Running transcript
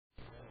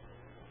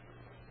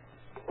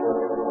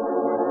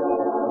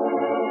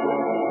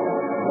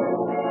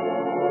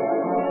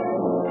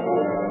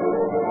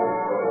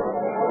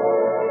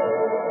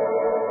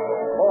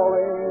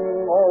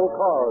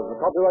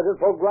copyrighted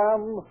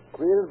program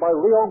created by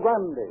Rio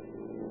Grande.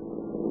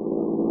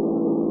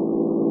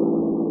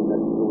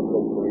 Mexico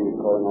State Police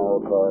calling all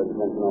cars,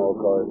 attention all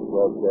cars,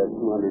 broadcast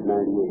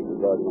 298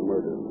 regarding a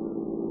murder.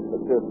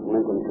 Assist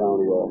Lincoln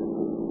County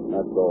officer.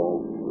 That's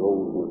all.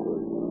 Rose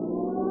Inquiry.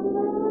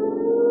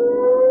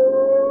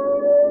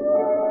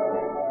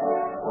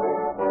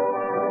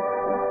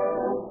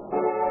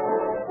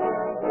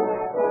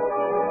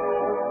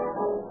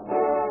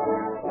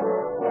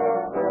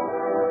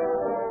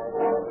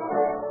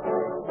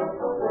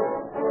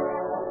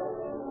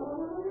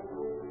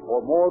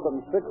 For more than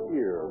 6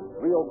 years,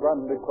 Rio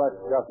Grande Cracked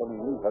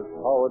Gasoline has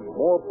powered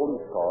more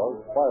police cars,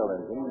 fire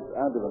engines,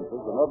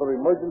 ambulances, and other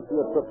emergency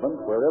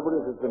equipment wherever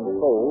it has been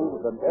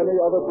sold than any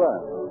other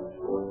brand.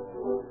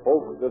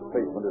 Folks, this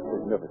statement is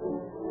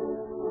significant.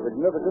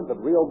 Significant that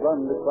Rio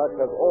Grande Cracked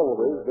has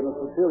always been a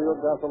superior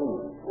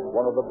gasoline,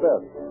 one of the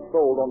best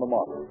sold on the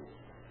market.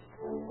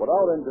 But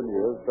our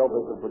engineers felt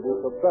they could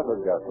produce a better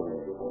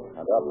gasoline,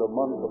 and after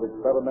months of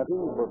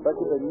experimenting,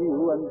 perfected a new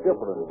and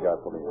different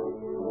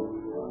gasoline.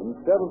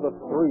 Instead of the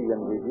 3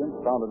 ingredients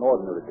found in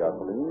ordinary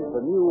gasoline,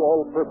 the new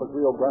all-purpose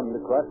Rio Grande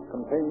Cracked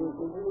contains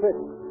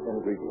 6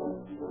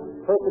 ingredients,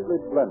 perfectly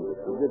blended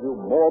to give you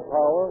more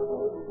power,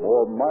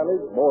 more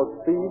mileage, more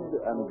speed,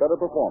 and better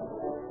performance.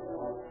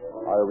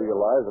 I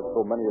realize that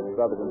so many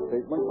extravagant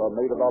statements are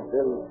made about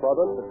various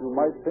products that you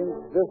might think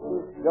this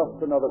is just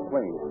another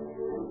claim.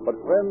 But,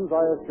 friends,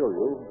 I assure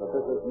you that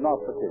this is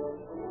not the case.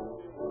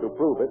 To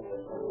prove it,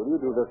 will you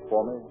do this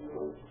for me?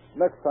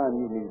 Next time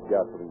you need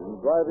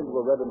gasoline, drive into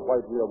a red and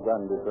white Rio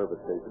Grande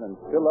service station and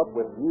fill up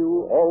with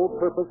new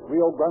all-purpose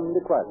Rio Grande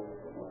Cracked.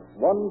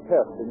 One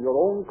test in your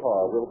own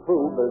car will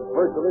prove there's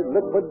virtually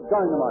liquid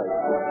dynamite.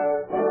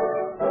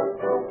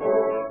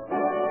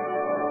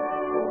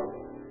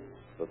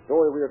 The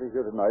story we are to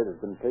hear tonight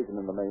has been taken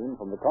in the main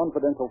from the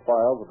confidential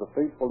files of the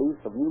State Police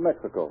of New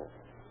Mexico.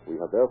 We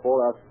have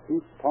therefore asked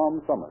Chief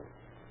Tom Summers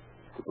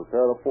to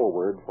prepare a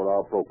foreword for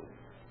our program.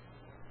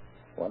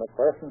 When a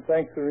person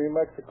thinks of New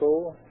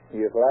Mexico,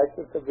 he is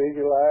likely to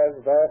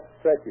visualize vast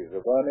stretches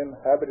of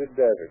uninhabited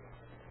desert.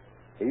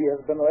 He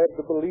has been led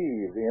to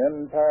believe the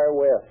entire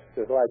West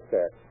is like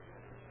that.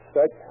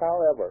 Such,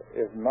 however,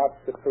 is not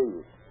the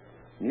truth.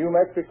 New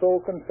Mexico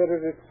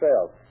considers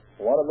itself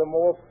one of the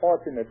more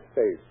fortunate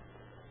states.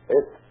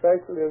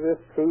 Especially is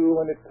this true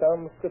when it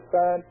comes to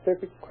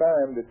scientific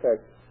crime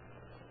detection.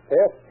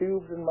 Test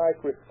tubes and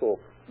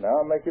microscopes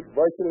now make it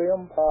virtually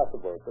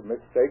impossible to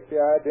mistake the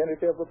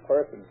identity of a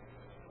person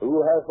who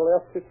has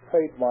left his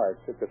trademarks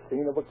at the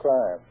scene of a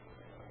crime.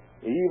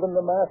 Even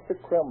the master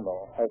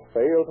criminal has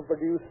failed to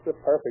produce the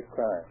perfect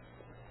crime,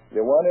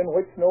 the one in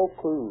which no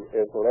clue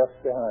is left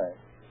behind.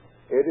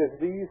 It is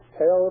these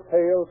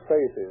telltale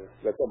traces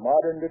that the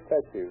modern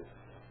detective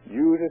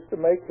uses to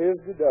make his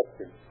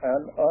deduction,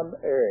 and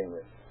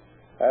unerringly,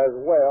 as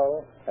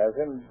well as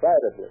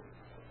invaluably.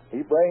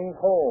 He brings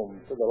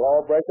home to the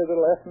lawbreaker the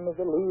lesson of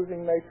the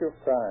losing nature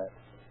of crime.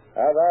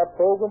 As our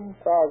program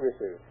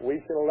progresses,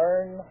 we shall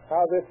learn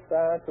how this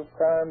science of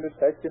crime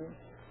detection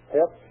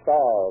helps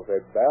solve a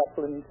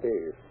baffling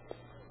case.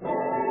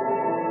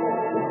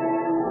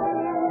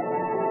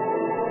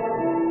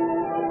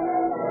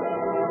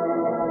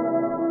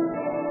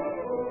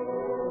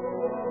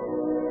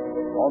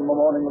 On the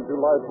morning of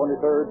July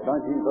 23rd,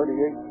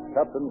 1938,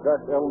 Captain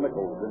Jack L.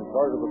 Nichols, in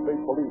charge of the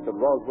State Police at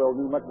Roswell,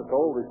 New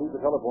Mexico, received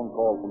a telephone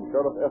call from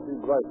Sheriff F.E.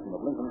 Bryson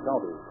of Lincoln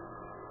County.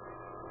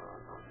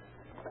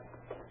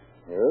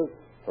 Yes?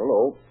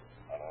 Hello.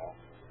 Hello.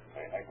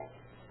 Hey, Nichols.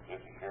 This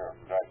is Sheriff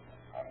Bryson.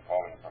 I'm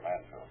calling from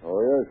Mansfield.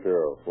 Oh, yes,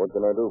 Sheriff. What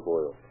can I do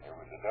for you? There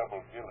was a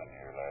double killing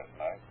here last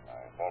night.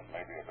 I thought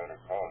maybe I better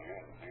call you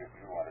and see if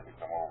you wanted to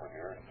come over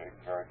here and take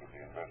charge of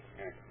the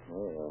investigation.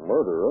 Oh,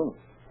 murder, huh?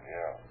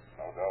 Yeah,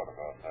 no doubt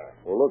about that.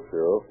 Well, look,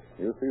 Sheriff,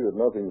 you see that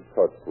nothing's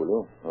touched, will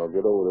you? I'll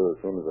get over there as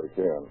soon as I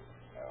can.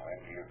 Now, when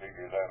do you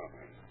figure that'll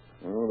be?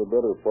 Well, the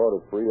better part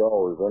of 3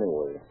 hours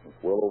anyway. It's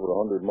well over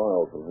 100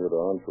 miles from here to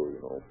Ancho, you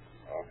know.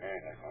 Okay,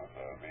 Nichols.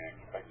 I'll be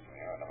expecting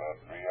you in about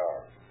 3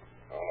 hours.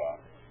 So long.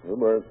 You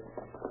bet.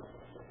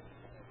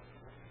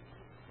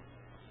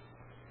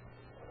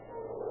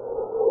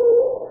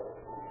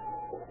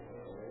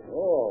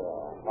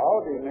 Oh,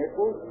 howdy,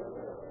 Nichols.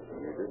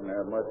 You didn't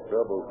have much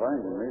trouble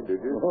finding me,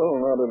 did you? Well,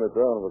 not in a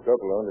town of a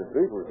couple of hundred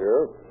people,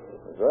 Sheriff.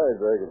 Besides,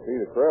 I can see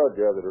the crowd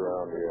gathered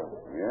around here.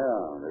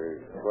 Yeah,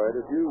 there's quite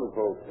a few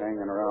folks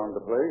hanging around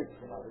the place.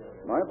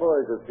 My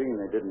boys have seen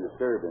they didn't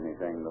disturb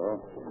anything,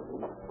 though.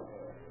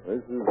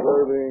 This is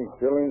where the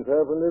killings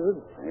happened, is it?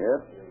 Yep.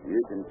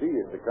 You can see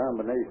it's a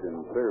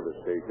combination service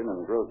station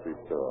and grocery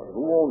store.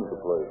 Who owns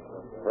the place?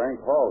 Frank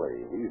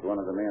Hawley. He's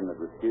one of the men that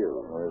was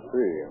killed. I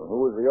see. And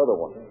who was the other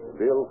one?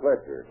 Bill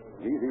Fletcher.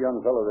 He's a young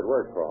fellow that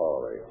worked for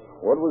Hawley.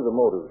 What was the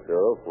motive,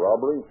 Sheriff?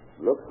 Robbery?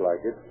 Looks like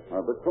it.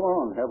 But come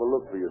on, have a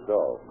look for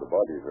yourself. The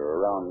bodies are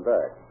around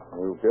back.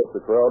 You kept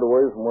the crowd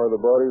away from where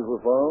the bodies were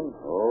found?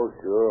 Oh,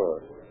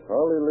 sure.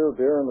 Hawley lived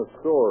here in the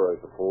store,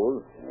 I suppose.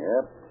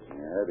 Yep. He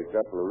had a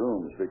couple of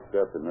rooms fixed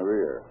up in the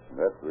rear.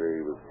 That's where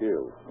he was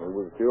killed. He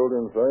was killed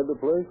inside the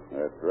place?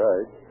 That's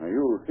right. Now,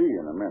 you'll see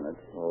in a minute.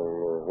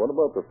 Oh, what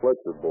about the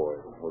Fletcher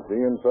boy? Was he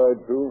inside,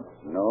 too?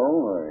 No,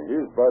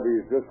 his body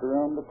is just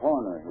around the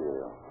corner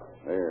here.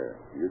 There,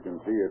 you can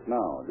see it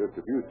now, just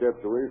a few steps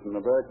away from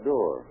the back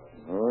door.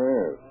 Oh,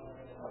 yes.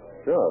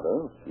 Shot,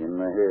 huh? In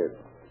the head.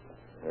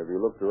 Have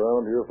you looked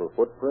around here for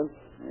footprints?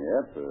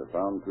 Yep,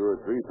 found 2 or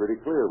 3 pretty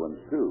clear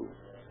ones, too.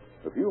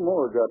 A few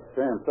more got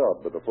stamped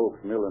up by the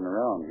folks milling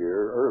around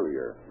here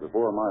earlier,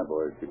 before my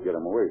boys could get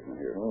them away from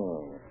here.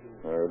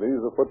 Are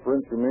these the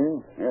footprints you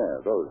mean? Yeah,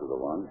 those are the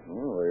ones.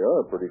 Well, they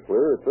are pretty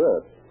clear at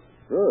that.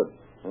 Good.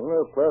 We'll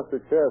have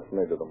plastic casts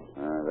made of them.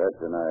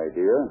 That's an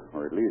idea,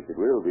 or at least it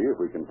will be if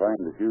we can find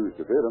the shoes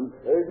to fit them.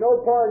 There's no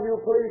point you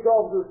police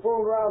officers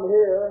fooling around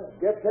here.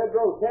 Get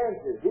Pedro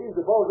Sanchez. He's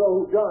the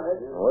bozo who done it.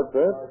 What's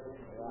that?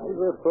 Who's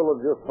that fellow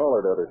just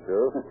hollered at us,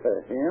 Sheriff?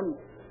 Him?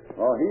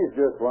 Oh, he's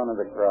just one of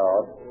the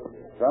crowd.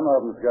 Some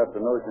of them's got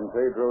the notion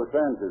Pedro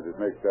Sanchez is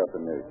mixed up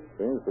in this.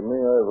 Seems to me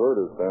I've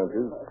heard of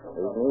Sanchez.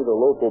 Isn't he the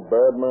local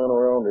bad man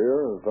around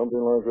here or something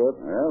like that?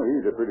 Well,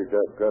 he's a pretty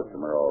tough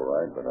customer, all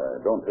right, but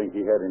I don't think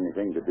he had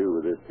anything to do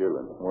with this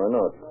killing. Why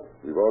not?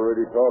 We've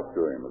already talked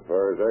to him. As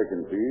far as I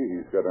can see,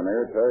 he's got an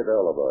airtight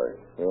alibi.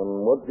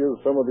 And what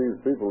gives some of these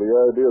people the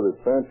idea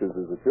that Sanchez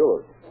is the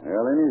killer?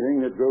 Well,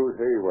 anything that goes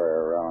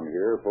haywire around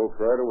here, folks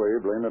right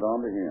away blame it on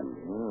to him.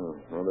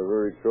 Not a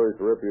very choice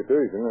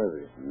reputation, has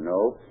he?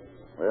 Nope.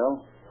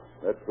 Well,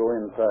 let's go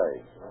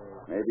inside.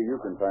 Maybe you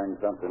can find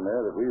something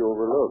there that we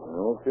overlooked.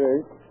 Okay.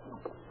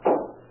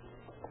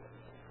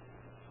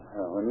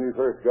 When we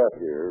first got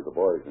here, the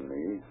boys and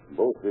me,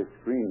 both this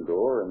screen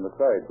door and the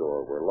side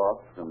door were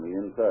locked from the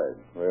inside.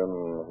 Then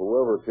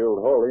whoever killed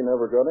Hawley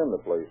never got in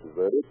the place, is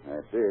that it?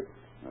 That's it.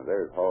 Now,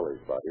 there's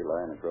Hawley's body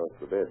lying across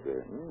the bed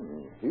there.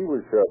 He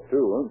was shot,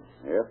 too,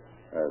 huh? Yep.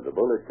 The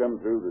bullet come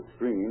through the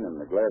screen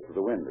and the glass of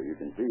the window. You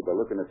can see by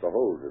looking at the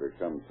holes that it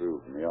come through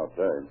from the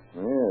outside.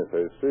 Yes,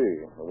 I see.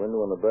 The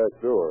window and the back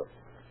door.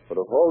 But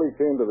if Hawley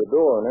came to the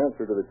door in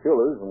answer to the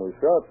killers and was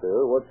shot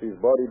there, what's his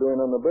body doing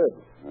on the bed?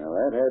 Well,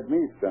 that had me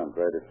stumped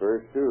right at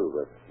first, too.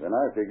 But then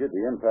I figured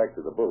the impact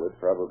of the bullet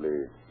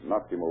probably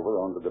knocked him over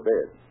onto the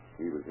bed.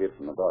 He was hit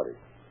in the body.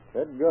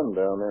 That gun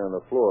down there on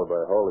the floor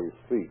by Hawley's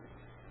feet.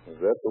 Is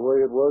that the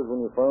way it was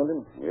when you found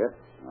him? Yes.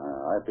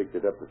 I picked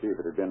it up to see if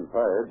it had been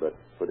fired, but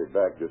put it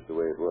back just the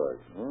way it was.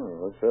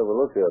 Let's have a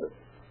look at it.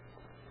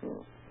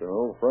 It's an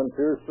old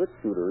Frontier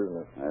six-shooter,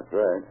 isn't it? That's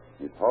right.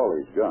 It's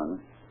Hawley's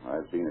gun.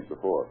 I've seen it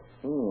before.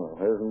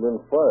 Hasn't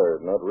been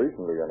fired, not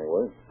recently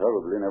anyway.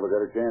 Probably never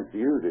got a chance to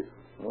use it.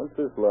 What's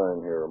this lying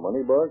here, a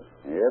money box?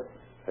 Yep.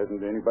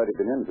 Hasn't anybody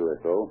been into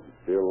it, though.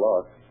 It's still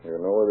locked. You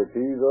know where the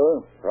keys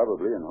are?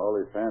 Probably in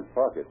Hawley's pants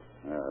pocket.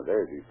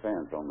 There's his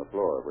pants on the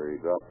floor where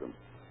he dropped them.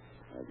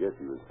 I guess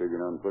he was figuring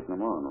on putting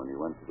them on when he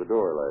went to the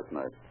door last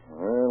night.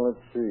 Well,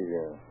 let's see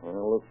here.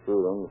 I'll look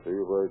through them, see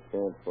if I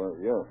can't find...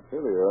 Yeah,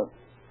 here they are.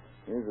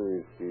 These are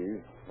his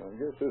keys. I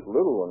guess this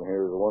little one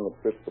here is the one that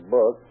fits the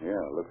box.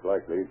 Yeah, looks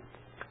likely.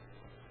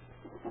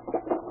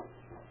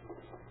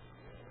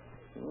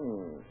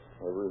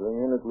 Everything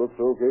in it looks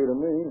okay to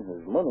me.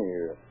 There's money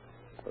here.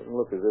 Doesn't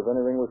look as if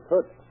anything was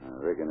touched. I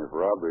reckon if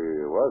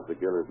robbery was the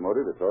killer's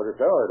motive, it's sort of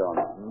soured on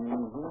it.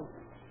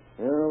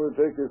 Yeah, we'll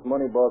take this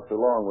money box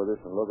along with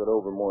us and look it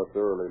over more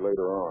thoroughly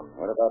later on.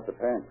 What about the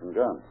pants and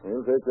gun?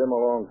 We'll take them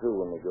along, too,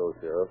 when we go,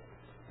 Sheriff.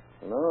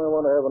 And now I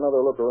want to have another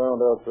look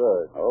around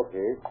outside.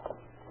 Okay.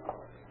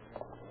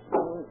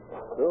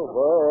 So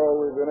far,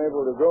 all we've been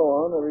able to go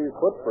on are these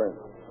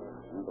footprints.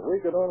 If we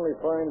could only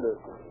find it...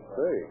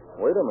 Say,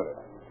 wait a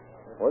minute.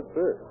 What's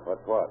this?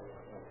 What?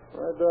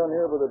 Right down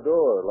here by the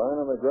door,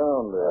 lying on the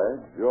ground there.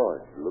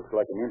 George, looks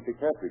like an empty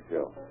cartridge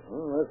shell.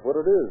 That's what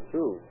it is,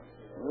 too.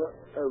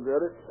 I've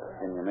got it.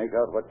 Can you make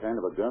out what kind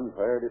of a gun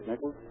fired it,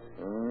 Nichols?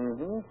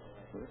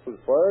 This was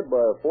fired by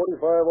a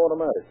 .45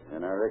 automatic.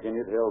 And I reckon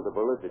it held the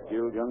bullet that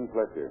killed young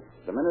Fletcher.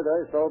 The minute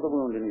I saw the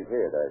wound in his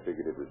head, I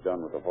figured it was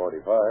done with a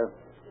 .45.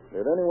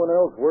 Did anyone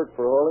else work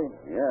for Hawley?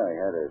 Yeah, he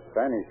had a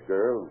Spanish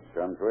girl.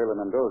 Consuela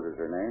Mendoza's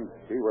her name.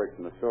 She works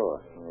in the store.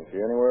 Is she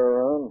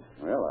anywhere around?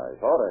 Well, I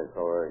thought I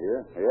saw her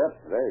here. Yep,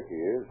 there she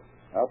is.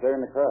 Out there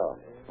in the crowd.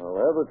 Well,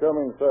 have her come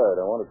inside.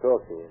 I want to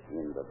talk to her.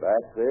 In the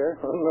back there?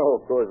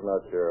 No, of course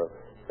not, Sheriff.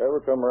 Have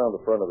her come around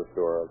the front of the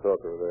store. I'll talk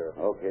to her there.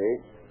 Okay.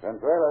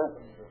 Consuela,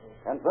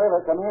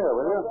 come here,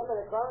 will you?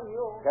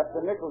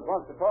 Captain Nichols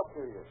wants to talk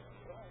to you.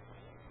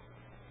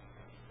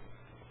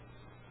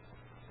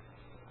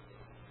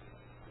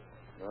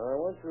 Now, I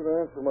want you to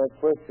answer my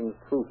questions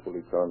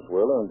truthfully,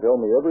 Consuela, and tell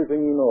me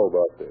everything you know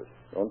about this.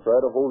 Don't try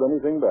to hold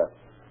anything back.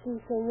 Sí,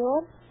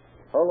 señor.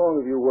 How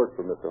long have you worked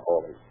for Mr.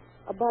 Hawley?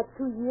 About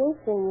 2 years,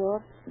 senor.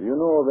 Do you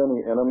know of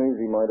any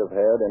enemies he might have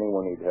had,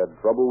 anyone he'd had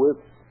trouble with?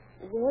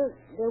 Well,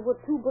 there were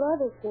 2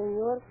 brothers,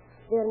 senor.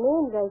 Their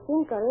names, I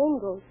think, are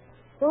angels.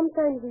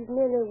 Sometimes these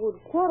men would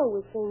quarrel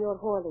with Senor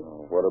Hawley.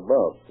 What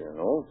about, do you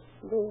know?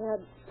 They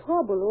had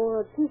trouble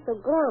over a piece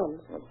of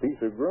ground. A piece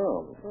of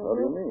ground? How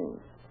do you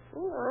mean?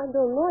 Well, I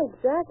don't know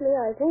exactly.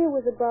 I think it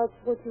was about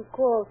what you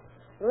call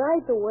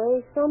right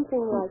away, something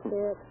like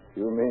that.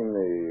 You mean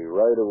the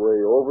right of way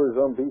over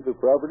some piece of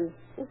property?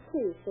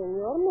 See,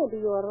 senor,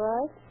 maybe you're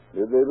right.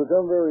 Did they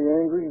become very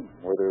angry?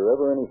 Were there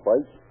ever any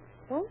fights?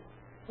 Huh?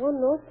 Oh,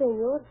 no,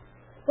 senor.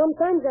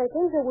 Sometimes I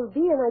think there will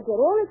be, and I get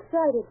all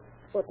excited.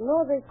 But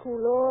no, they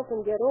cool off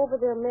and get over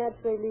their mad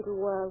for a little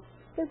while.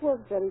 It was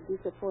very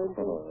disappointing.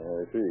 Oh,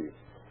 I see.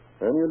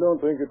 And you don't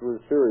think it was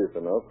serious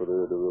enough for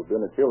there to have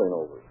been a killing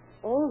over it?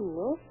 Oh,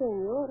 no,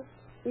 senor.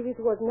 If it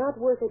was not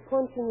worth a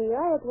punch in the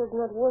eye, it was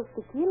not worth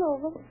the kill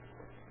over.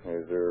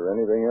 Is there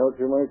anything else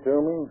you might tell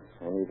me?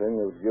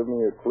 Anything that would give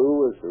me a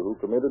clue as to who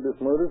committed this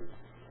murder?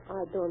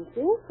 I don't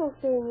think so,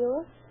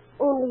 senor.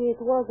 Only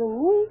it wasn't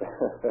me.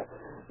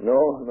 No,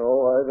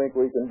 I think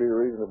we can be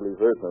reasonably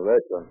certain of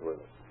that,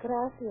 Consuelo.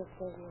 Gracias,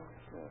 senor.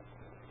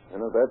 And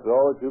if that's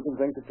all that you can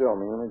think to tell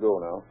me, let me go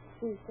now.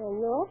 Si,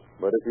 senor.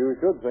 But if you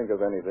should think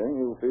of anything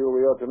you feel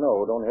we ought to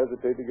know, don't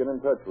hesitate to get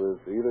in touch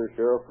with either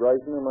Sheriff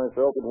Bryson or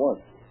myself at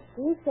once.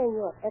 Si,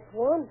 senor, at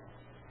once.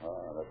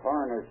 The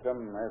coroner's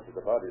come after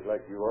the bodies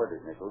like you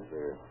ordered, Nichols.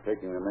 They're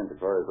taking them into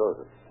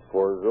Corazosa.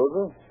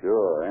 Corazosa?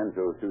 Sure.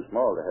 Anzo's too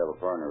small to have a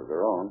coroner of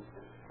their own.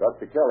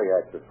 Dr. Kelly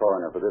acts as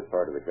coroner for this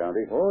part of the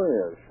county. Oh,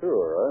 yeah,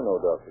 sure. I know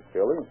Dr.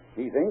 Kelly.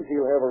 He thinks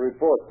he'll have a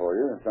report for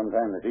you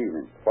sometime this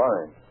evening.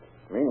 Fine.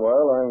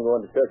 Meanwhile, I'm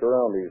going to check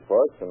around these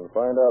parts and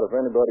find out if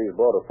anybody's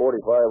bought a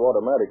 .45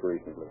 automatic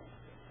recently.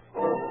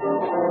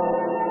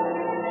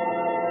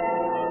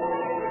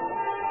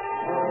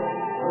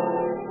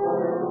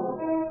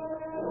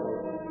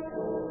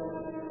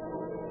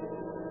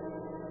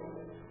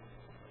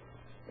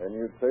 And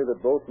you'd say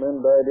that both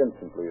men died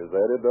instantly. Is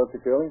that it,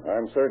 Dr. Kelly?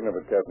 I'm certain of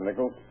it, Captain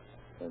Nichols.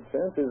 And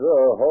chances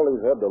are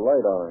Hawley's had the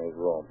light on in his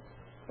room.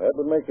 That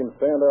would make him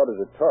stand out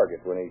as a target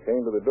when he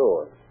came to the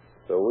door.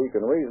 So we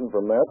can reason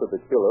from that the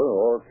killer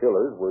or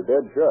killers were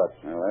dead shots.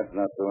 Well, that's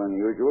not so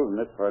unusual in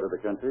this part of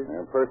the country.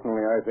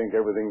 Personally, I think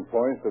everything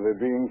points to there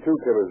being two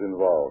killers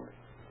involved.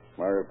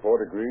 My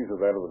report agrees with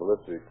that of the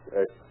ballistics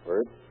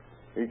experts.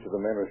 Each of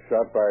the men was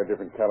shot by a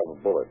different caliber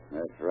bullet.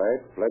 That's right.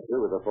 Fletcher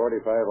with a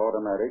 .45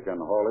 automatic and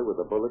Hawley with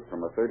a bullet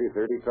from a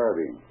 .30-30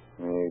 carbine.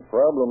 The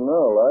problem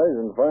now lies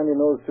in finding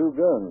those two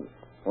guns.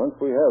 Once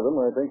we have them,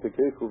 I think the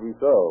case will be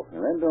solved. And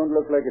that don't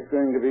look like it's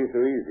going to be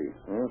so easy.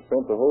 I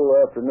spent the whole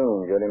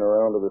afternoon getting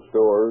around to the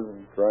stores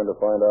and trying to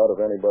find out if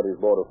anybody's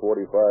bought a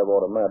 .45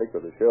 automatic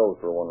or the shells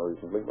for one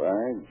recently. By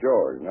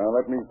George. Now,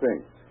 let me think.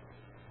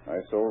 I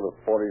sold a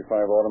 .45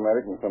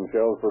 automatic and some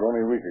shells for it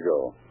only a week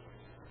ago.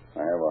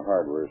 I have a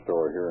hardware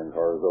store here in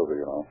Corazosa,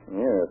 you know.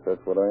 Yes,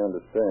 that's what I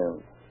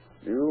understand.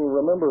 Do you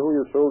remember who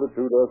you sold it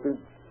to, Doctor?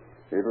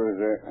 It was,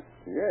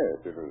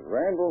 it was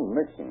Randall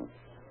Nixon.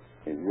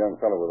 He's a young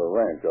fellow with a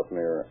ranch up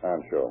near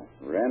Ancho.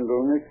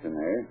 Randall Nixon,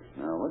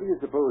 eh? Now, what do you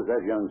suppose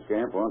that young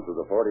scamp wants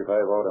with a .45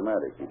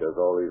 automatic? He does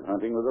all his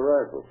hunting with a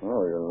rifle.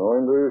 Oh, you know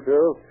him, do you,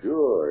 Sheriff?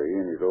 Sure. He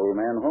and his old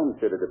man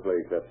homesteaded a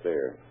place up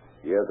there.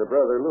 He has a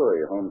brother,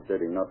 Louis,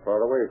 homesteading not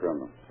far away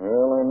from him.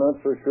 Well, I'm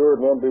not so sure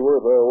it won't be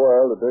worth our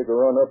while to take a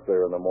run up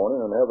there in the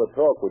morning and have a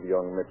talk with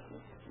young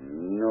Nixon.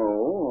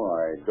 No,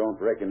 I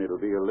don't reckon it'll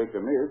be a lick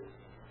amiss.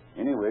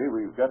 Anyway,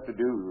 we've got to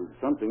do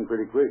something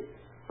pretty quick.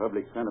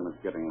 Public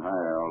sentiment's getting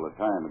higher all the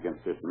time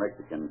against this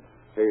Mexican,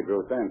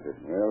 Pedro Sanchez.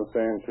 Well,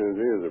 Sanchez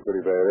is a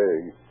pretty bad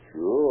egg.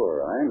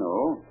 Sure, I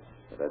know.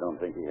 But I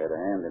don't think he had a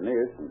hand in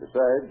this. And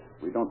besides,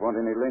 we don't want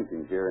any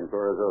lynchings here in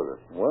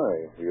Corazosa. Why?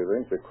 Do you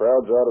think the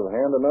crowd's out of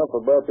hand enough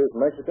about this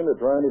Mexican to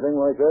try anything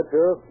like that,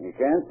 Sheriff? You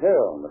can't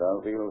tell, but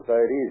I'll feel a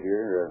sight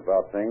easier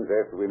about things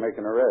after we make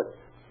an arrest.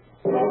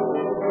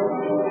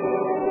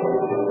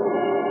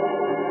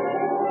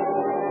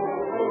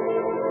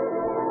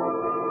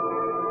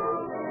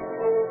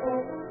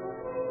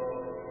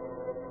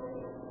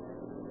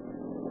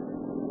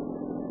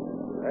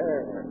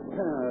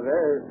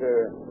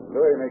 There's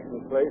Louis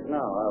Nixon's place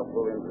now. I'll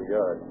pull into the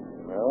yard.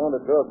 I want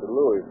to talk to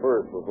Louis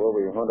first before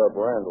we hunt up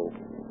Randall.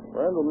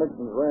 Randall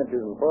Nixon's ranch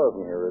isn't far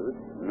from here, is it?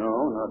 No,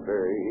 not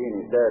very. He and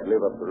his dad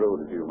live up the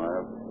road a few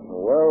miles.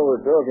 While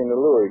we're talking to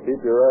Louis, keep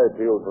your eye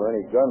peeled for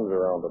any guns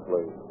around the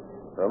place.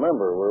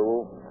 Remember,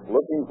 we're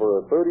looking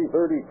for a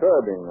 .30-30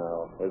 carbine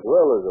now, as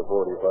well as a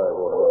 .45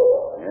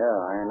 automatic. Yeah,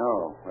 I know.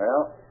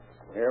 Well,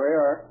 here we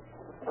are.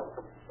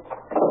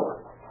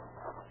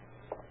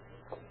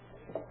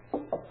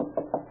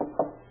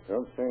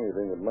 Don't say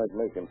anything that might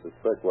make him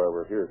suspect why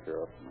we're here,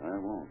 Sheriff. I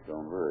won't.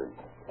 Don't worry.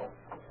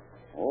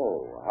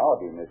 Oh,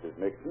 howdy, Mrs.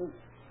 Nixon.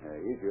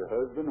 Is your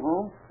husband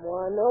home?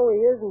 Why, no,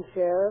 he isn't,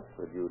 Sheriff.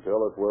 Could you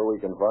tell us where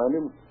we can find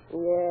him?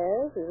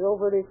 Yes, he's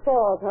over at his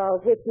father's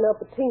house hitching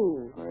up a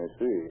team. I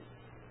see.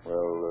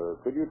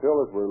 Well, could you tell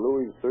us where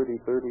Louis'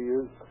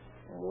 .30-30 is?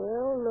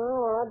 Well,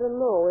 no, I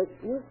don't know. It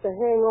used to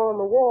hang on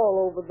the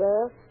wall over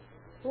there.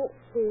 Let's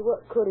see,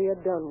 what could he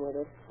have done with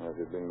it? Has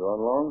it been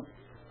gone long?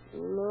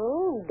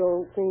 No,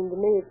 don't seem to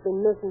me it's been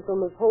missing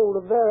from his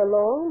holder very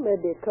long,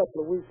 maybe a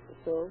couple of weeks or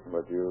so.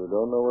 But you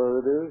don't know where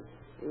it is?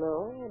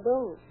 No, I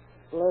don't.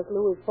 Unless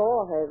Louis'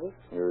 paw has it.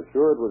 You're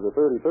sure it was a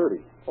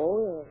 .30-30? Oh,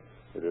 yes.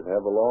 Did it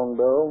have a long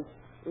barrel?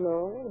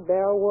 No, the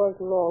barrel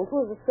wasn't long. It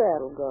was a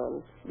saddle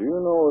gun. Do you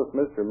know if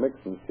Mr.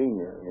 Mixon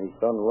Sr. and his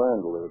son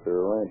Randall are at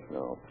their ranch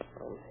now?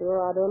 I'm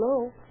sure I don't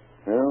know.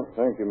 Well,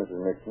 thank you, Mrs.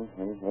 Mixon.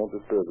 I won't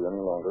disturb you any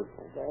longer.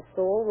 That's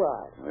all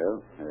right. Well,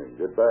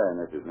 goodbye,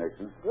 Mrs.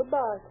 Nixon.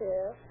 Goodbye,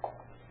 Sheriff.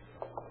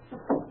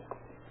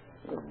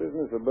 The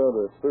business about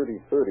a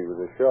 30-30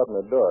 was a shot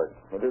in the dark.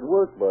 But it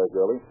worked, by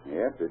golly.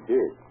 Yes, it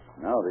did.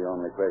 Now the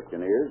only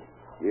question is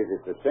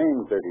it the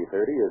same 30-30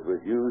 as was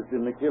used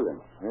in the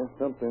killing? That's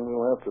something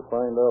we'll have to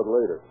find out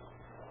later.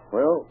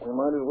 Well, we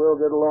might as well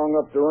get along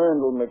up to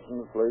Randall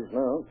Mixon's place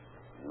now.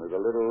 With a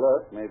little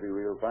luck, maybe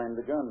we'll find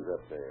the guns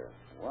up there.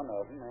 One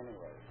of them,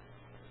 anyway.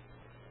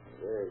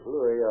 There's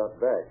Louis out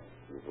back.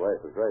 His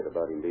wife was right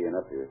about him being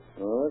up here.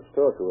 Well, let's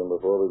talk to him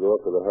before we go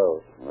up to the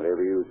house.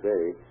 Whatever you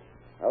say.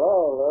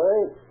 Hello,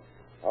 Louis.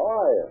 How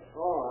are you?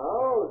 Oh,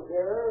 hello,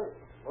 Sheriff.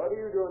 What are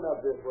you doing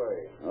up this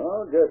way?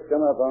 Oh, just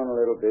come up on a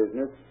little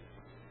business.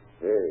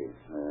 Hey,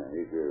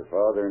 is your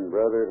father and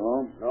brother at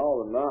home?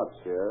 No, they're not,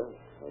 Sheriff.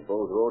 They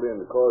both rode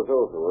into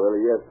Corzoso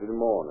early yesterday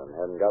morning.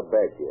 Haven't got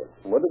back yet.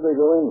 What did they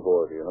go in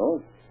for, do you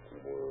know?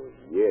 Well,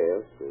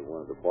 yes, they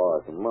wanted to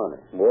borrow some money.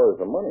 Borrow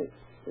some money?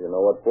 You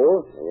know what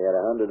for? They had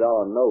a $100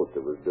 note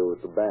that was due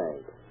at the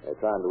bank. They're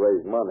trying to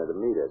raise money to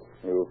meet it.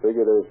 You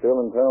figure they're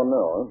still in town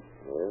now, huh?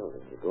 Well,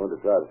 they're going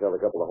to try to sell a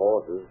couple of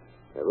horses.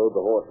 They rode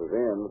the horses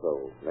in,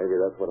 so maybe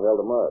that's what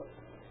held them up.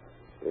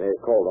 They may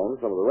have called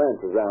on some of the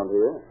ranchers around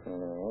here.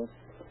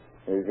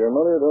 Is your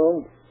mother at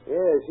home?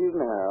 Yeah, she's in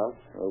the house.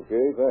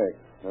 Okay, thanks.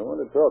 I want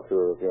to talk to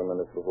her a few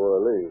minutes before I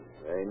leave.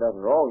 There ain't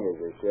nothing wrong, is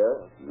there,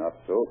 Sheriff? Not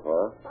so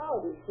far.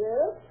 Howdy,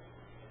 Sheriff.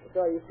 I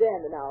saw you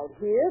standing out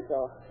here,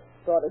 so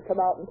thought I'd come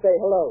out and say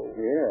hello.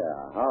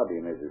 Yeah, howdy,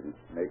 Mrs.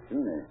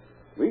 Nixon.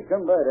 We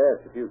come by to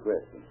ask a few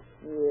questions.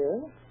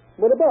 Yeah?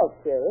 What about,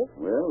 Sheriff?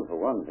 Well, for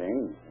one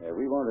thing,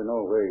 we want to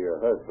know where your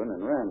husband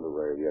and Randall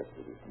were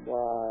yesterday.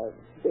 Why,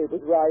 they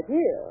was right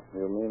here.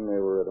 You mean they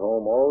were at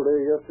home all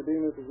day yesterday,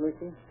 Mrs.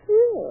 Nixon?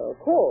 Yeah, of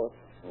course.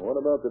 And what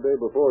about the day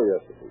before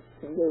yesterday?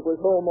 They was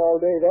home all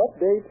day that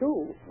day,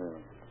 too. Yeah.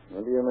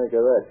 What do you make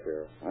of that,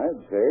 Sheriff?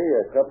 I'd say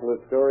a couple of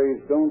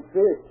stories don't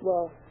fit.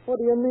 Well, what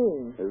do you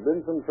mean? There's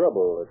been some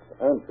trouble at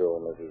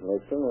Anfield, Mrs.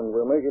 Nixon, and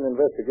we're making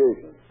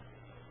investigations.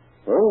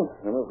 Well,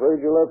 I'm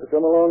afraid you'll have to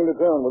come along to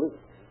town with us.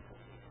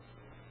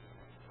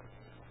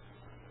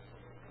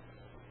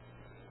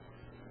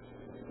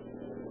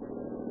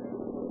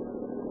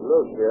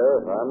 Look,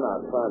 Sheriff, I'm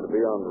not trying to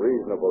be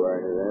unreasonable or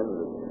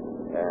anything.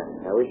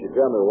 I wish you'd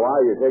tell me why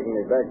you're taking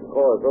me back to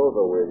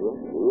Corzoso with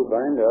you. We'll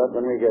find out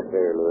when we get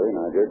there, Louis.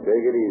 Now, just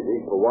take it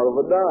easy. Well, what have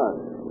I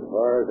done? As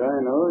far as I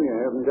know, you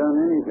haven't done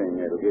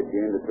anything that'll get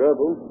you into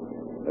trouble.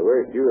 The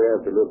worst you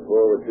have to look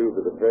forward to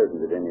for the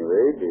present, at any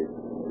rate, is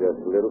just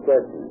a little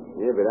questioning.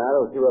 Yeah, but I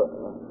don't see what...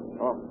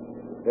 Oh.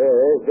 Hey,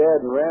 there's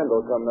Dad and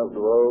Randall coming up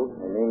the road.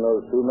 You mean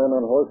those two men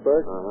on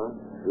horseback? Uh-huh.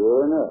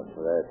 Sure enough.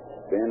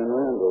 That's Ben and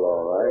Randall,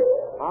 all right.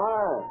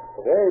 Hi.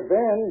 Say,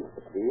 Ben,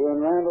 do you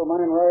and Randall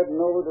mind riding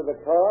over to the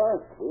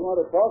car? We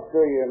want to talk to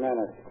you a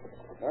minute.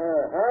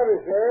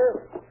 Howdy,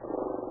 Sheriff.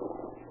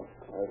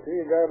 I see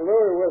you got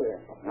Louis with you.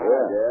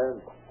 Yeah.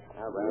 Dad.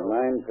 Do you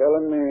mind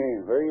telling me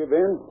where you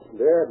been?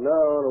 Dad, now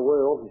on the way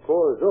over from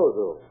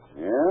Corzoso.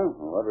 Yeah?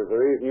 What was the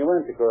reason you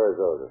went to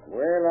Corzoso?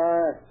 Well,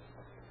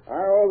 I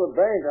owe the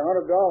bank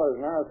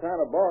 $100, and I was trying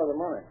to borrow the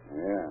money.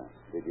 Yeah.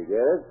 Did you get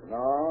it?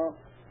 No,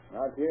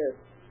 not yet.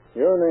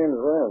 Your name's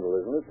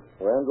Randall, isn't it?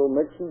 Randall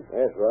Mixon?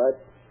 That's right.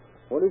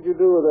 What did you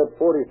do with that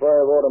 .45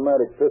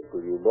 automatic pistol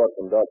you bought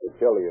from Dr.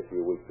 Kelly a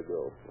few weeks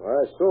ago?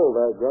 I sold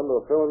that gun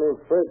to a fellow named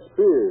Fred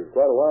Spears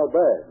quite a while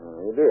back.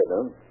 You did,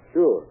 huh?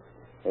 Sure.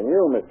 And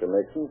you, Mr.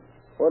 Mixon,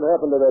 what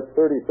happened to that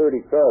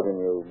 30-30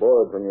 carbine you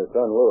borrowed from your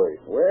son Louis?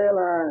 Well,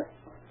 I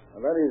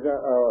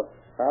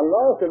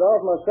lost it off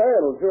my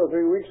saddle 2 or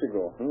 3 weeks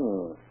ago.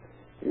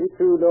 You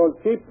two don't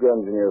keep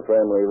guns in your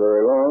family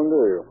very long,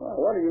 do you?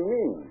 What do you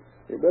mean?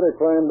 You better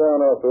climb down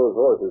off those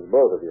horses,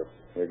 both of you.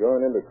 You're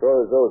going into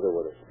Corzoso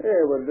with us.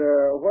 Yeah, but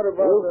what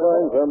about... We'll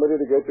find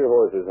somebody to get your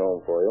horses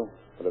home for you.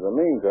 But in the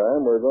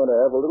meantime, we're going to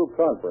have a little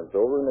conference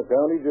over in the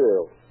county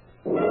jail.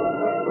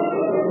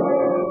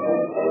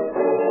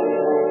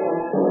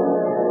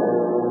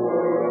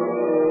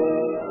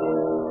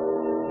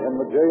 In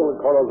the jail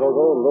at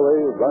Corzoso,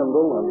 Louis,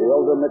 Randall, and the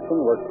elder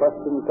Mixon were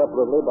questioned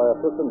separately by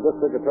Assistant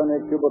District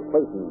Attorney Cuba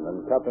Clayton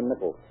and Captain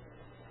Nichols.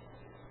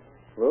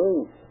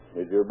 Louis,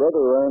 did your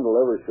brother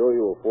Randall ever show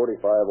you a .45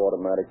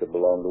 automatic that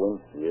belonged to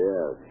him?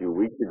 Yeah, a few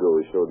weeks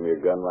ago he showed me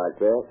a gun like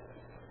that.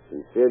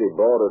 He said he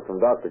bought it from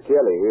Dr.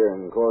 Kelly here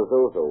in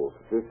Corzoso for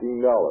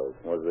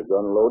 $15. Was the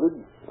gun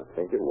loaded? I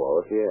think it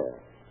was,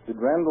 yeah. Did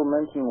Randall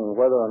mention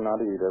whether or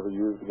not he'd ever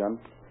used the gun?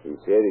 He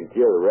said he'd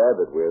kill a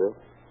rabbit with it.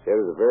 Said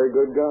it was a very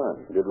good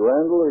gun. Did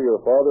Randall or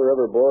your father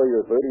ever borrow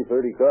your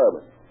 30-30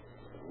 carbine?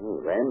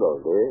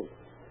 Randall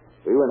did.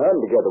 We went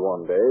hunting together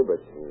one day,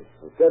 but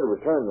instead of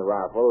returning the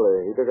rifle,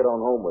 he took it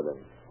on home with him.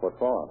 What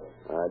for?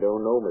 I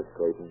don't know, Miss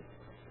Clayton.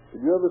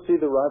 Did you ever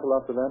see the rifle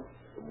after that?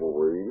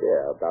 Well,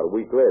 yeah, about a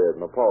week later at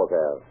my pa's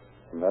house.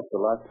 And that's the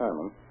last time,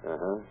 huh?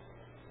 Uh-huh.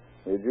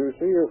 Did you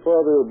see your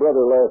father or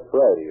brother last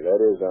Friday? That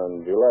is,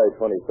 on July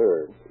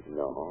 23rd.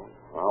 No.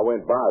 I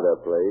went by that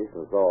place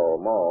and saw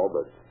them all,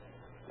 but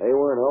they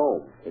weren't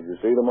home. Did you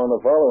see them on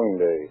the following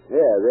day?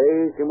 Yeah,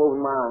 they came over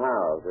to my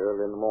house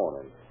early in the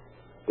morning.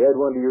 Dad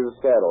wanted to use a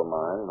saddle of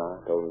mine, and I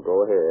told him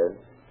go ahead.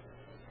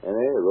 And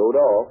they rode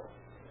off.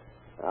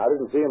 I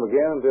didn't see him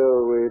again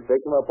until we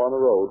picked him up on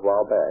the road a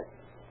while back.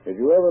 Did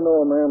you ever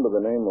know a man by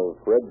the name of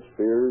Fred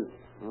Spears?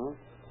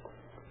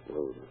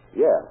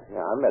 Yeah,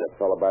 I met a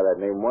fellow by that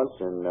name once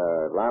in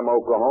Lima,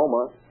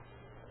 Oklahoma.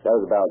 That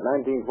was about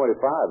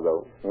 1925,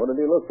 though. What did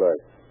he look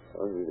like?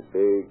 Oh, he was a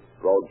big,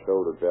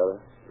 broad-shouldered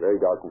fella, very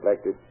dark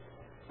complected.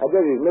 I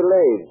guess he's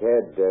middle-aged,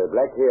 had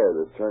black hair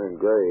that's turning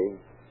gray.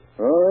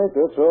 All right,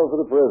 that's all for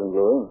the present,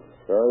 Louie.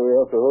 Sorry we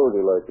have to hold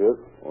you like this.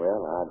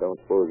 Well, I don't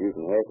suppose you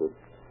can help it.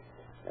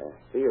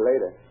 See you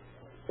later.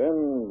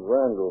 Send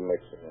Randall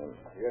mixing in.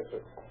 Yes,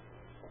 sir.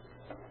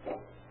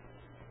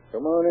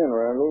 Come on in,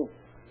 Randall.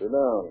 Sit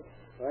down.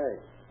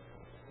 Thanks.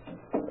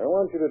 I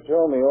want you to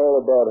tell me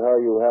all about how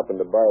you happened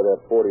to buy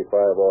that .45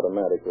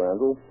 automatic,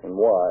 Randall, and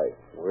why.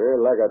 Well,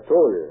 like I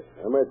told you,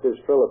 I met this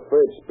fellow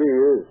Fred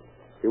Spears.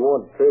 He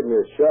wanted to trade me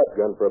a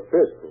shotgun for a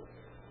pistol.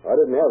 I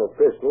didn't have a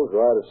pistol, so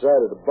I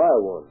decided to buy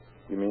one.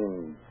 You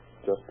mean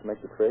just to make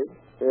the trade?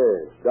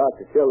 Yes.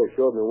 Dr. Kelly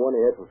showed me one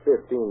he had for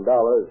 $15.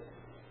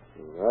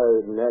 I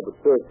didn't have but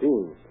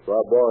 $13, so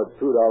I borrowed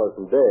 $2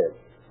 from Dad.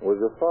 Was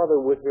your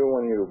father with you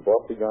when you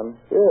bought the gun?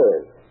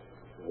 Yes.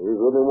 He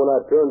was with me when I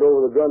turned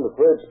over the gun to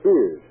Fred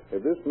Spears.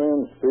 Did this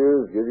man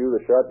Spears give you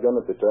the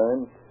shotgun at the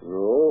time?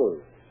 No.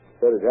 He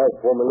said he'd have it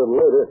for me a little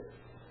later.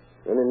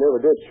 Then he never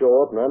did show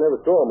up, and I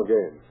never saw him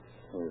again.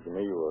 Seems to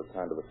me you were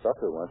kind of a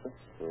sucker, weren't you?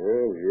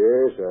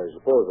 Yes, I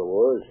suppose I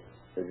was.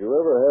 Did you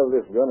ever have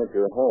this gun at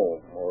your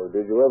home, or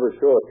did you ever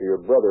show it to your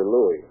brother,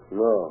 Louie?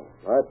 No.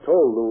 I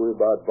told Louie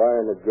about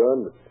buying the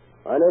gun, but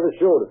I never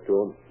showed it to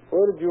him.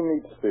 Where did you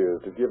meet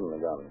Spears to give him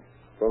the gun?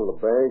 From the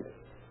bank.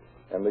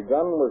 And the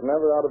gun was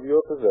never out of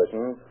your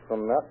possession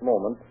from that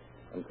moment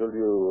until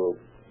you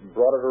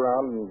brought it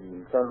around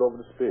and turned it over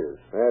to Spears.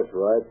 That's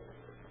right.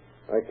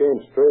 I came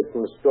straight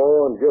from the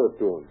store and gave it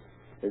to him.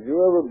 Did you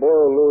ever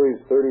borrow Louie's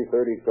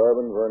 .30-30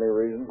 carbine for any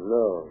reason?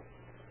 No.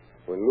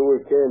 When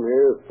Louie came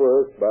here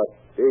first, about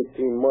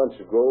 18 months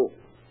ago,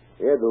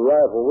 he had the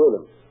rifle with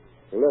him.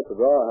 He left it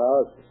at our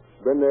house.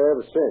 Been there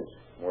ever since.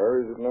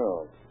 Where is it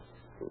now?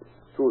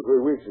 2 or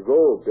 3 weeks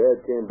ago, Dad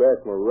came back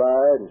from a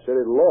ride and said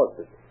he'd lost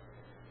it.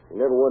 He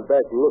never went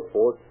back to look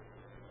for it.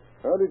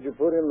 How did you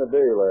put in the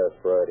day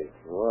last Friday?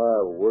 Well,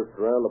 I worked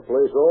around the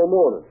place all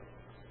morning.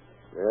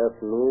 In the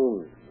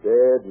afternoon,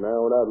 Dad and I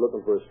went out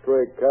looking for a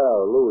stray cow,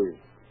 Louie.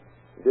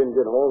 He didn't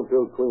get home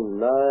till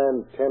between 9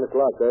 and 10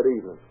 o'clock that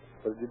evening.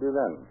 What did you do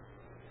then?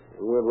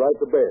 We went right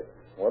to bed.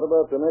 What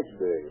about the next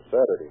day,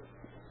 Saturday?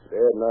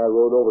 Dad and I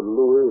rode over to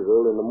Louis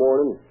early in the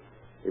morning.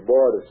 He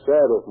borrowed a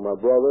saddle from my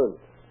brother,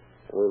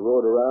 and we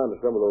rode around to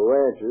some of the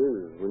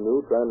ranches we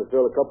knew, trying to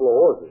sell a couple of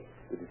horses.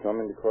 Did you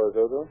come into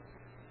Corazoso?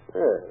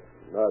 Yeah,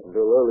 not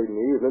until early in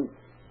the evening.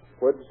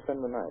 Where'd you spend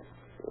the night?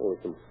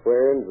 With some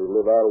friends who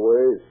live out of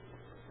ways.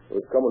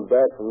 We were coming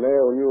back from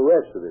there when you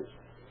arrested us.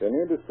 Can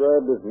you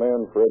describe this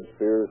man, Fred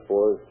Spears,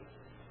 for us?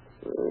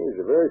 He's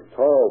a very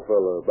tall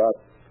fellow, about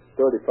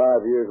 35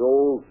 years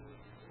old.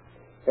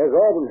 Has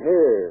auburn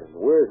hair and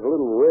wears a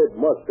little red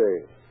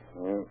mustache.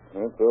 Yeah,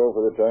 that's all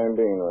for the time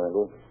being,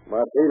 Randall.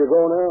 My free to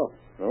go now?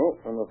 No,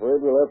 I'm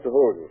afraid we'll have to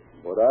hold you.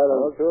 But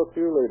I'll talk to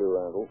you later,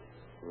 Randall.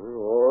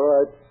 All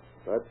right.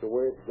 That's the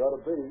way it's got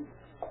to be.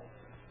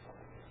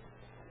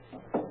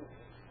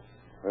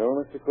 Well,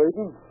 Mr.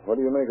 Clayton, what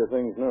do you make of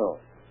things now?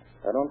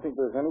 I don't think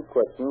there's any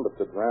question but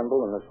that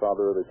Randall and his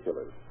father are the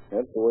killers.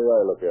 That's the way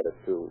I look at it,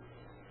 too.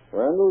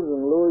 Randall's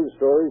and Louie's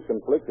stories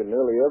conflict in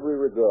nearly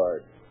every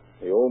regard.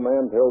 The old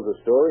man tells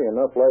a story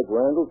enough like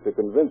Randall's to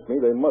convince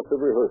me they must have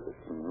rehearsed it.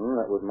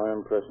 That was my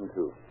impression,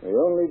 too. The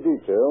only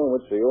detail in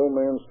which the old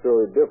man's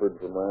story differed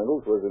from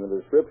Randall's was in the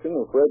description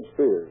of Fred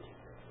Spears.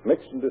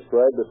 Mixon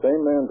described the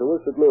same man to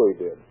us that Louie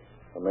did,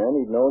 a man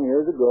he'd known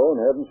years ago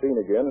and hadn't seen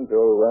again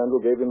until Randall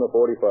gave him the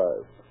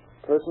 .45.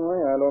 Personally,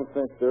 I don't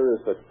think there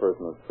is such a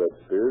person as Fred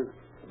Spears,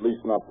 at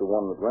least not the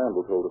one that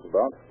Randall told us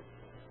about.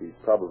 He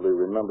probably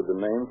remembered the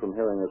name from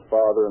hearing his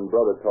father and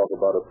brother talk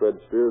about a Fred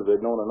Spears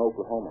they'd known in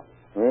Oklahoma.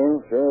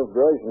 Well, Sheriff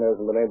Bryson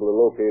hasn't been able to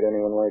locate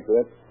anyone like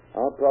that.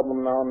 Our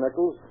problem now,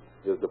 Nichols,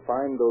 is to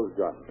find those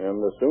guns.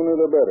 And the sooner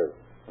the better.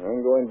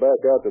 I'm going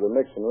back out to the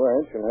Mixon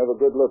Ranch and have a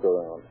good look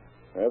around.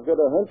 I've got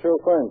a hunch he'll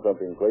find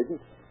something, Clayton.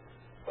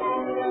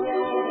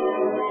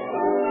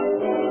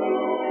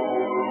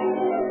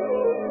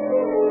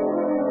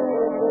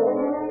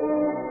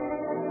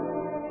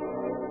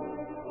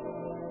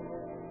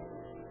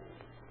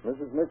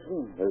 Mrs.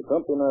 Mixon, there's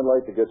something I'd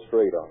like to get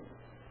straight on.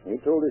 You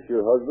told us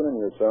your husband and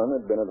your son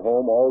had been at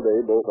home all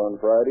day, both on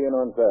Friday and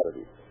on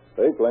Saturday.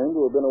 They claim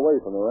to have been away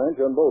from the ranch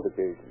on both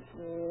occasions.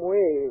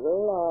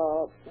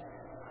 Well,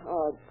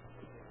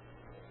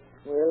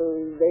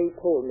 they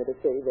told me to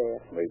say that.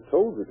 They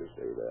told you to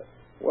say that.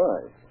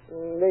 Why?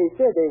 They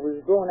said they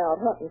was going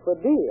out hunting for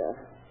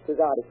deer. It was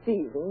out of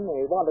season.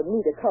 They wanted me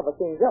to cover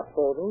things up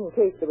for them in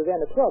case there was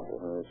any trouble.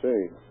 I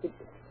see.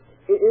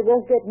 It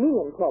won't get me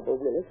in trouble,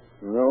 Willis.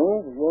 No,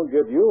 it won't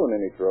get you in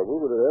any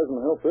trouble, but it hasn't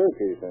helped their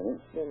case any.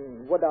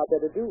 Then what I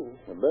better do?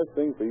 The best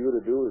thing for you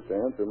to do is to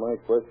answer my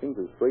questions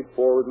as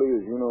straightforwardly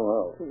as you know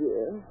how.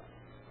 Yeah?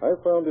 I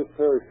found this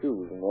pair of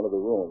shoes in one of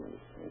the rooms.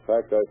 In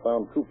fact, I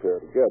found two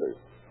pair together.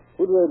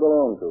 Who do they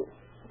belong to?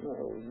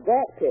 Well,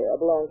 that pair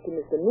belongs to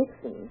Mr.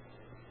 Nixon.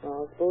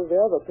 I suppose the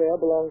other pair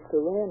belongs to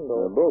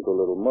Randall. They're both a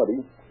little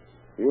muddy.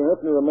 Do you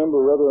happen to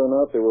remember whether or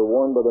not they were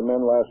worn by the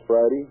men last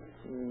Friday?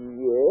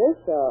 Yes,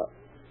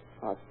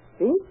 I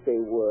think they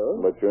were.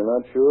 But you're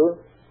not sure?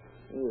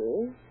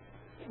 Yes.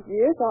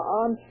 Yes,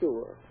 I'm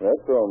sure.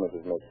 That's all,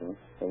 Mrs. Nixon.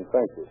 And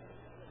thank you.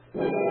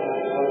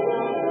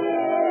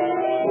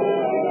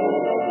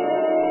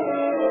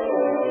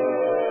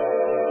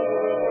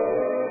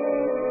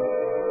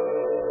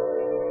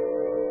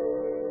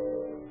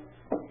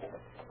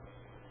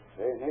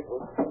 Hey,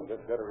 Nichols,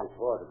 just got a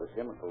report of the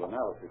chemical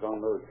analysis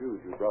on those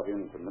shoes you brought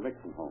in from the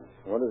Nixon home.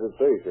 What does it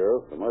say,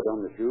 Sheriff? The mud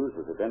on the shoes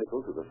was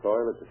identical to the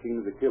soil at the scene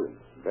of the killing.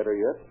 Better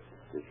yet,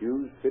 the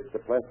shoes fit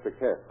the plaster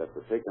cast that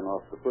was taken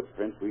off the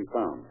footprints we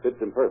found. Fit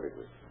them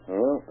perfectly.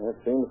 Well, that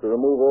seems to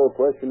remove all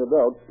question of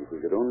doubt. If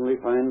we could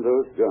only find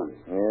those guns.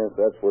 Yes,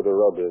 that's where the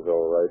rub is,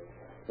 all right.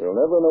 We'll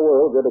never in the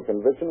world get a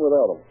conviction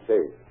without them.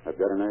 Say,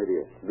 I've got an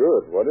idea.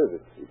 Good. What is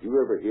it? Did you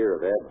ever hear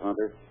of Ab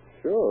Hunter?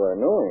 Sure, I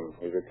know him.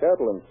 He's a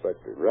cattle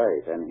inspector.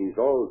 Right, and he's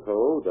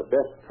also the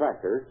best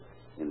tracker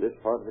in this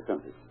part of the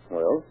country.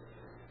 Well?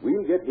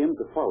 We'll get him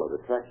to follow the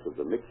tracks of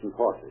the Nixon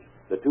horses,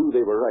 the two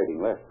they were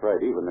riding last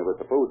Friday when they were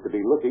supposed to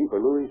be looking for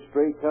Louis'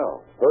 stray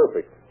cow.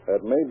 Perfect.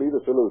 That may be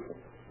the solution.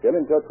 Get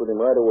in touch with him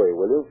right away,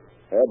 will you?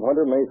 Ab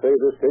Hunter may save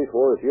this case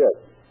for us yet.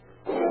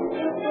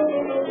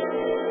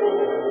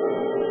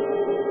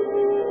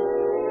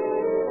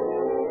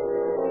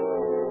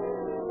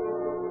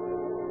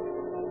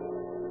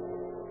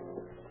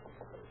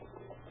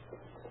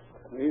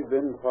 We've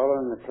been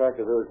following the track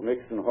of those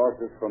Nixon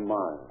horses for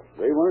miles.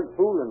 They weren't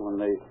fooling when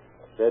they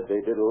said they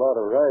did a lot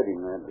of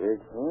riding that day.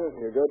 Well,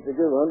 you got to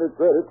give Hunter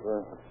credit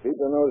for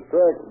keeping those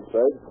tracks in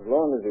sight as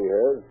long as he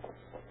has.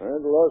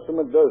 I've lost them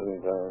a dozen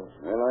times.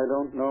 Well, I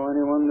don't know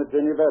anyone that's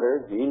any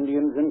better,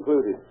 Indians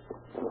included.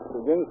 It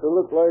begins to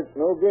look like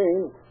no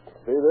game.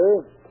 See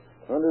there?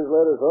 Hunter's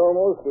led us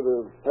almost to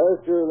the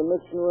pasture of the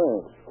Nixon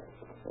ranch.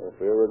 If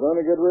they were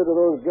going to get rid of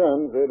those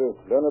guns, they'd have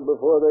done it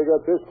before they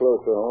got this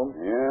close to home.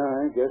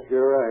 Yeah, I guess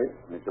you're right.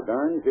 It's a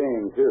darn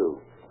shame, too.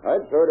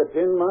 I'd sort of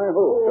pin my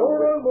hopes on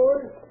Hold on,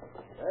 boys.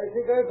 I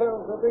think I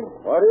found something.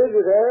 What is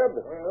it,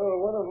 Ab? Well,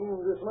 one of them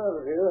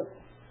dismounted here.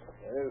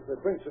 There's the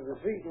prints of the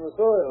feet in the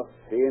soil.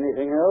 See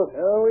anything else?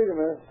 Now, wait a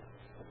minute.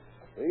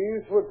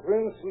 These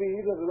footprints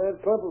lead into that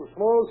clump of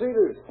small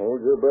cedars.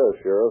 Hold your breath,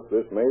 Sheriff.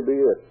 This may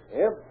be it.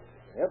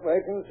 Yep,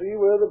 I can see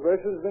where the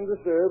brush has been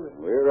disturbed.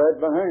 We're right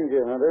behind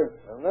you, Hunter.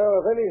 And now,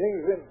 if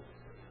anything's been...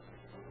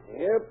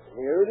 Yep,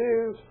 here it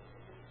is.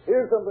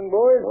 Here's something,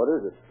 boys. What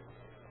is it?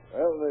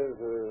 Well, there's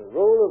a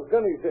roll of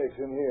gunny sacks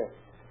in here.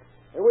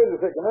 Hey, wait a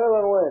second.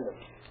 I'll unwind them.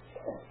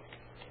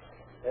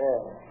 Yeah.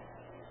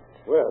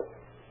 Well,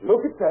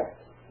 look at that.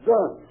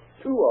 Guns.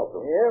 Two of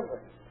them.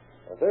 Yep.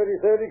 A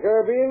 30-30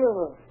 carbine and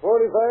a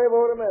 45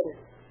 automatic.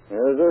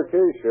 There's our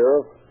case,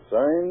 Sheriff.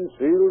 Signed,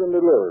 sealed, and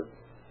delivered.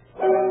 In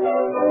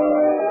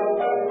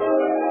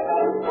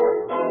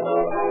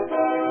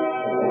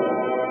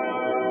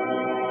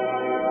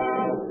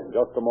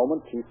just a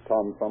moment, Chief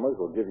Tom Summers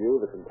will give you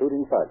the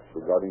concluding facts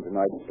regarding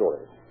tonight's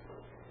story.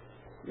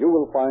 You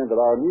will find that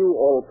our new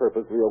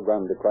all-purpose Rio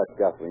Grande cracked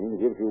gasoline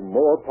gives you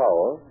more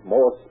power,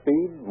 more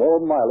speed, more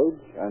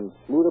mileage, and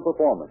smoother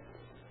performance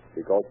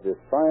because it is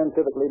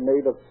scientifically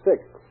made of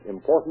 6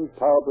 important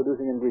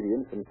power-producing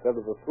ingredients instead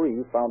of the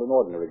 3 found in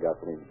ordinary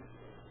gasoline.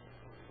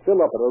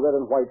 Fill up at a red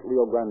and white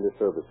Rio Grande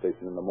service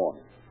station in the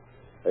morning.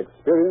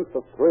 Experience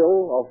the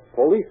thrill of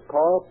police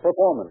car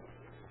performance.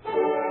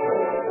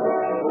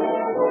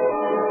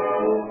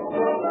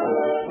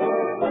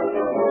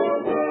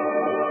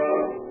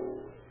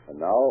 And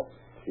now,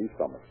 Chief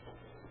Summers.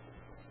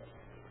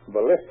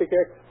 Ballistic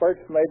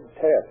experts made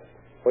tests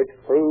which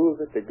proved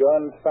that the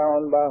guns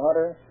found by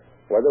Hunter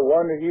were the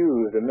ones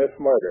used in this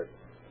murder.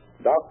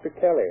 Dr.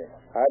 Kelly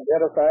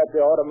identified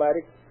the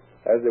automatic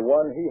as the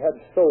one he had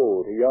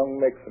sold to young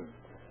Nixon.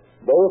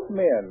 Both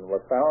men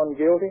were found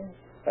guilty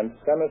and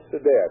sentenced to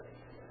death.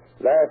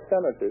 Their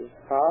sentences,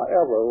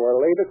 however,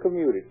 were later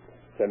commuted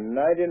to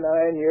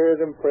 99 years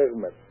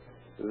imprisonment.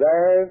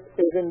 Theirs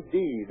is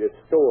indeed a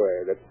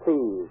story that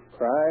proves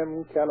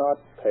crime cannot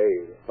pay.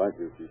 Thank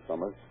you, Chief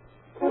Summers.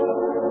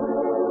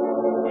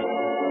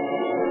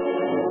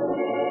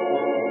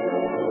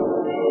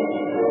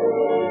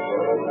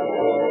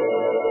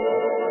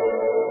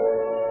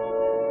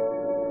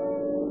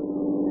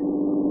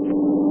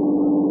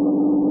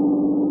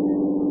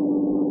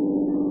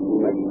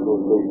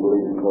 State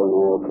Police calling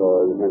all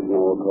cars, attention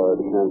all cars,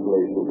 the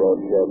cancellation of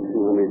broadcast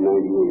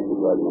 298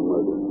 regarding a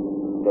murder.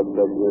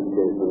 Suspect in this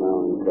case are now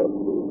in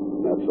custody.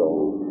 That's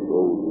all.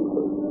 Rolls and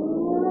close.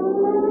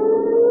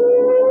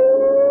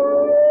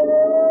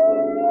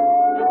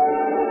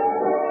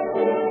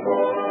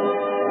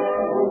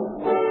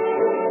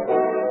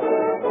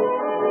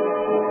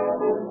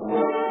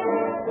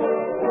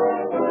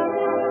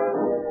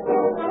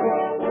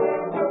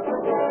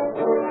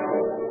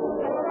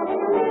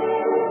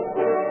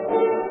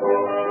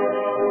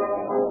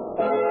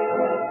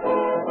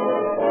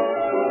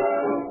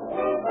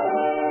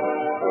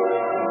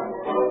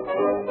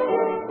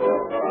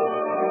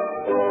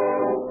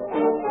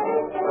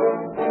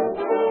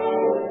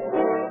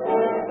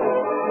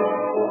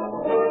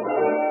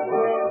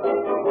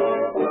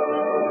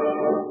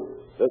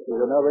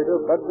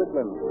 narrator Frederick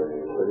Lindsay,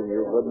 bidding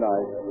you good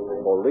night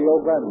for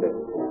Rio Grande.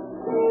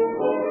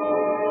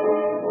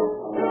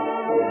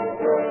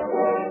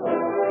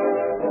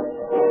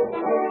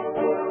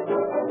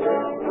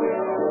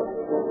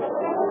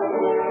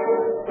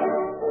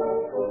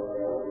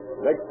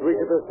 Next week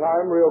at this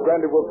time, Rio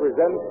Grande will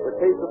present The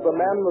Case of the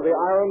Man with the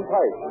Iron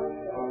Pipe.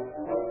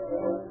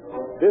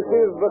 This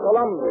is the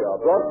Columbia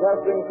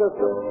Broadcasting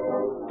System.